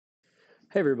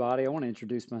Hey everybody, I want to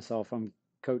introduce myself. I'm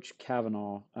Coach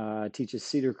Kavanaugh. I teach at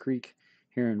Cedar Creek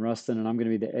here in Ruston, and I'm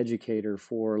going to be the educator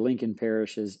for Lincoln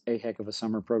Parish's AHEC of a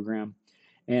Summer program.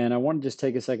 And I want to just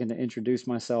take a second to introduce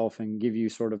myself and give you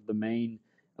sort of the main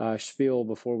spiel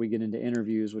before we get into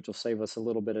interviews, which will save us a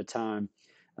little bit of time.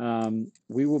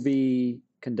 We will be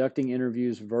conducting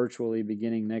interviews virtually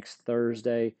beginning next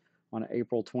Thursday on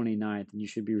April 29th, and you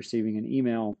should be receiving an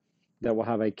email that will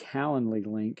have a Calendly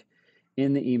link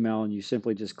in the email, and you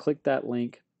simply just click that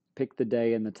link, pick the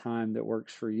day and the time that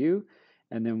works for you,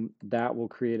 and then that will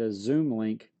create a Zoom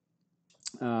link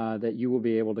that you will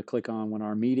be able to click on when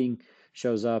our meeting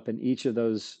shows up. And each of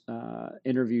those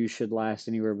interviews should last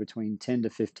anywhere between 10 to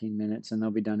 15 minutes, and they'll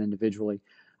be done individually.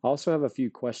 I also have a few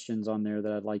questions on there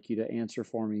that I'd like you to answer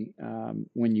for me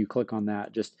when you click on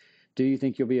that. Just, do you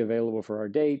think you'll be available for our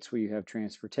dates? Will you have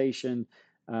transportation?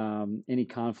 Any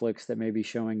conflicts that may be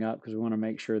showing up, because we want to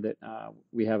make sure that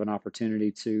we have an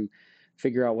opportunity to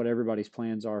figure out what everybody's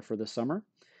plans are for the summer.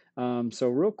 So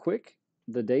real quick,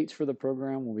 the dates for the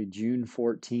program will be June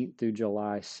 14th through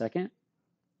July 2nd.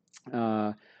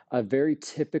 Uh, a very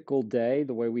typical day,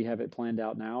 the way we have it planned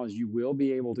out now, is you will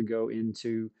be able to go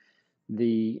into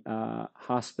the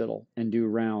hospital and do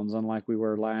rounds, unlike we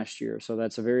were last year. So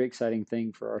that's a very exciting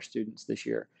thing for our students this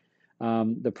year.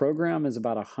 The program is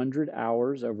about 100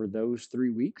 hours over those 3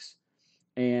 weeks.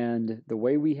 And the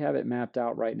way we have it mapped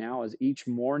out right now is each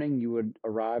morning you would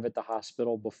arrive at the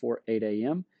hospital before 8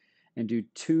 a.m. and do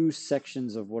two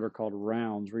sections of what are called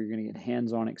rounds, where you're going to get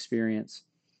hands-on experience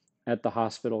at the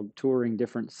hospital, touring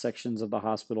different sections of the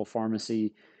hospital,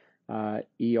 pharmacy, ER,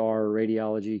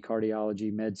 radiology,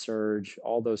 cardiology, med surge,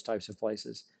 all those types of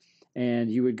places. And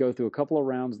you would go through a couple of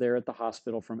rounds there at the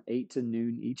hospital from 8 to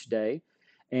noon each day.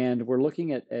 And we're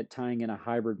looking at tying in a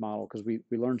hybrid model, because we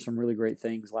learned some really great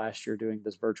things last year doing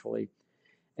this virtually.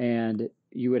 And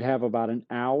you would have about an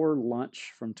hour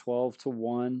lunch from 12 to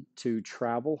 1 to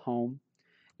travel home,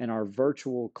 and our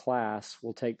virtual class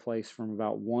will take place from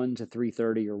about 1 to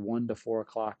 3:30 or 1 to 4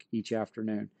 o'clock each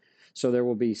afternoon. So there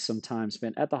will be some time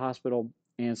spent at the hospital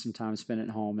and some time spent at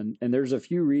home. And there's a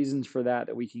few reasons for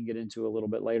that we can get into a little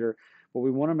bit later. But we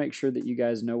want to make sure that you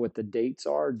guys know what the dates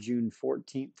are, June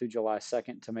 14th through July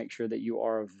 2nd, to make sure that you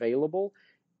are available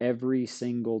every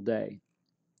single day.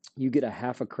 You get a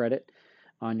half a credit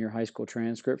on your high school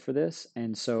transcript for this.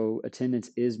 And so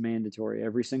attendance is mandatory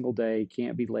every single day.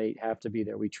 Can't be late, have to be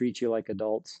there. We treat you like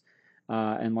adults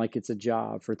and like it's a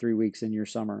job for 3 weeks in your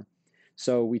summer.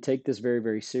 So we take this very,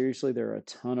 very seriously. There are a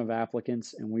ton of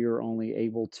applicants, and we are only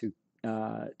able to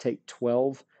take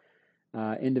 12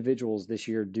 individuals this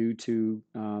year due to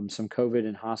some COVID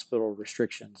and hospital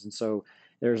restrictions. And so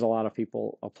there's a lot of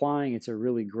people applying. It's a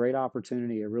really great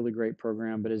opportunity, a really great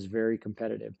program, but it's very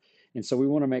competitive. And so we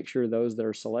want to make sure those that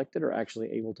are selected are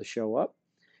actually able to show up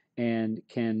and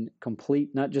can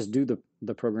complete, not just do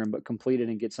the program, but complete it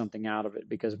and get something out of it.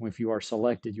 Because if you are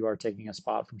selected, you are taking a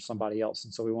spot from somebody else.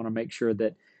 And so we want to make sure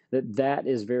that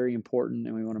is very important,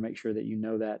 and we want to make sure that you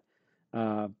know that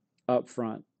up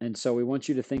front. And so we want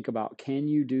you to think about, can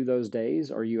you do those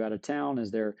days? Are you out of town?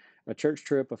 Is there a church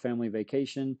trip, a family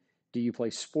vacation? Do you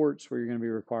play sports where you're going to be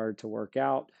required to work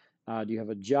out? Do you have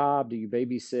a job? Do you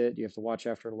babysit? Do you have to watch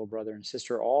after a little brother and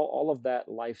sister? All of that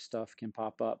life stuff can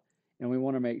pop up. And we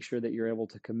want to make sure that you're able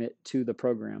to commit to the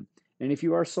program. And if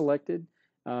you are selected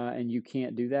and you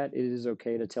can't do that, it is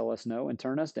okay to tell us no and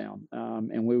turn us down.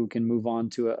 And we can move on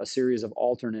to a series of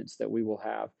alternates that we will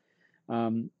have.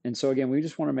 And so again, we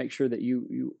just want to make sure that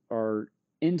you are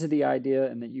into the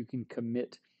idea and that you can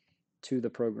commit to the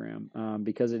program,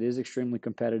 because it is extremely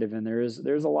competitive, and there's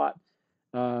a lot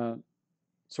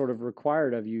sort of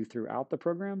required of you throughout the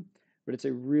program. But it's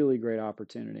a really great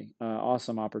opportunity,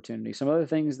 awesome opportunity. Some other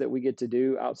things that we get to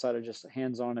do outside of just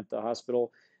hands-on at the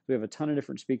hospital: we have a ton of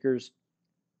different speakers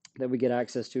that we get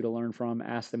access to learn from,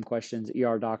 ask them questions,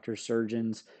 ER doctors,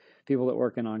 surgeons, people that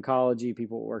work in oncology,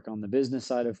 people that work on the business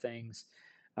side of things.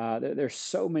 There's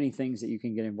so many things that you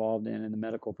can get involved in the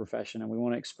medical profession, and we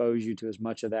want to expose you to as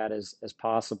much of that as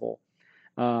possible.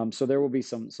 So there will be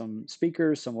some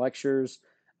speakers, some lectures,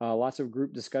 lots of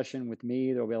group discussion with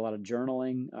me. There will be a lot of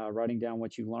journaling, writing down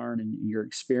what you learn and your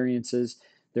experiences.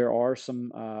 There are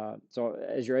some, so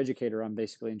as your educator, I'm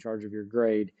basically in charge of your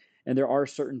grade. And there are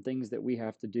certain things that we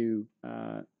have to do,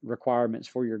 requirements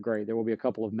for your grade. There will be a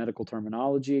couple of medical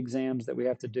terminology exams that we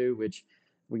have to do, which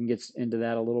we can get into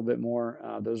that a little bit more.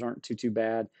 Those aren't too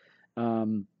bad.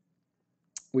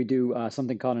 We do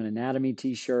something called an anatomy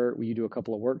t-shirt. We do a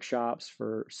couple of workshops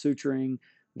for suturing,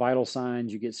 vital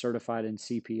signs. You get certified in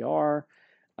CPR.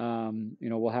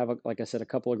 We'll have, like I said, a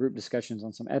couple of group discussions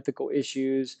on some ethical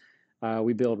issues.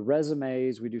 We build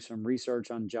resumes. We do some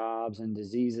research on jobs and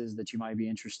diseases that you might be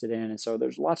interested in. And so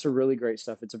there's lots of really great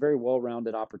stuff. It's a very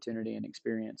well-rounded opportunity and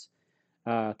experience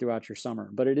throughout your summer.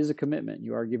 But it is a commitment.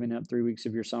 You are giving up 3 weeks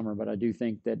of your summer. But I do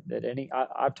think that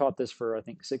I've taught this for, I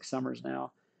think, 6 summers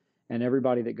now, and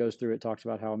everybody that goes through it talks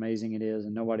about how amazing it is,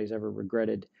 and nobody's ever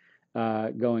regretted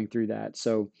going through that.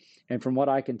 So, and from what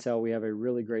I can tell, we have a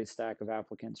really great stack of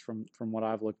applicants from what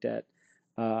I've looked at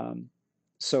um,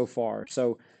 so far.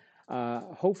 So,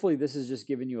 hopefully, this is just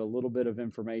giving you a little bit of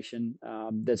information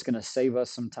that's going to save us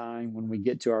some time when we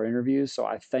get to our interviews. So,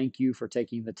 I thank you for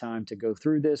taking the time to go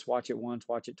through this. Watch it once,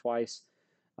 watch it twice,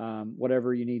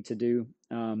 whatever you need to do.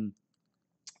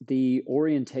 The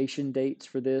orientation dates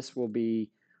for this will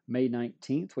be May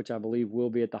 19th, which I believe will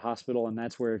be at the hospital. And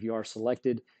that's where, if you are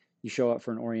selected, you show up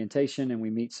for an orientation and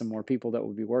we meet some more people that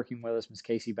will be working with us. Ms.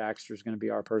 Casey Baxter is going to be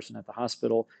our person at the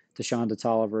hospital. Tashonda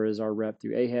Tolliver is our rep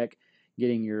through AHEC,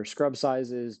 getting your scrub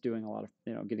sizes, doing a lot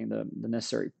of, getting the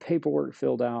necessary paperwork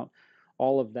filled out,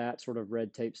 all of that sort of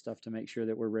red tape stuff to make sure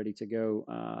that we're ready to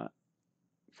go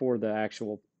for the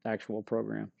actual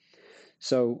program.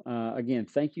 So again,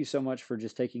 thank you so much for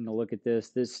just taking a look at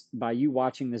this. By you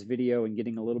watching this video and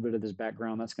getting a little bit of this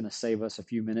background, that's going to save us a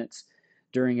few minutes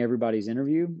during everybody's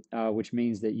interview, which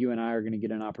means that you and I are going to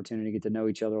get an opportunity to get to know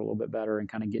each other a little bit better and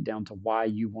kind of get down to why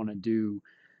you want to do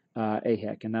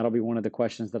AHEC. And that'll be one of the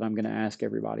questions that I'm going to ask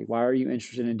everybody. Why are you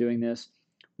interested in doing this?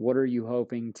 What are you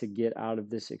hoping to get out of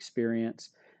this experience?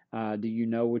 Do you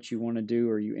know what you want to do?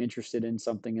 Are you interested in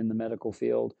something in the medical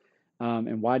field?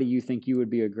 And why do you think you would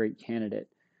be a great candidate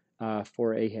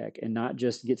for AHEC, and not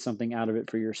just get something out of it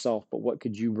for yourself, but what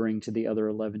could you bring to the other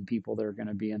 11 people that are going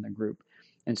to be in the group?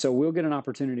 And so we'll get an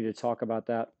opportunity to talk about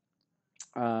that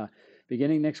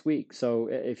beginning next week. So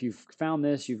if you've found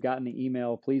this, you've gotten the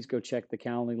email, please go check the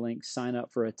Calendly link, sign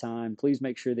up for a time. Please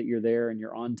make sure that you're there and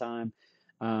you're on time.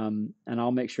 And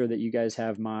I'll make sure that you guys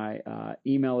have my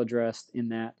email address in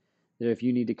that if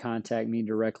you need to contact me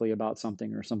directly about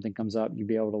something or something comes up, you'll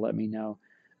be able to let me know.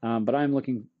 But I'm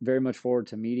looking very much forward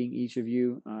to meeting each of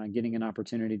you, getting an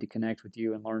opportunity to connect with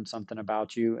you and learn something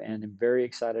about you. And I'm very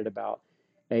excited about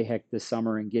AHEC this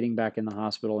summer and getting back in the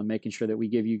hospital and making sure that we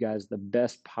give you guys the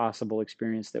best possible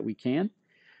experience that we can.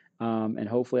 And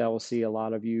hopefully I will see a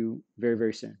lot of you very,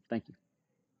 very soon. Thank you.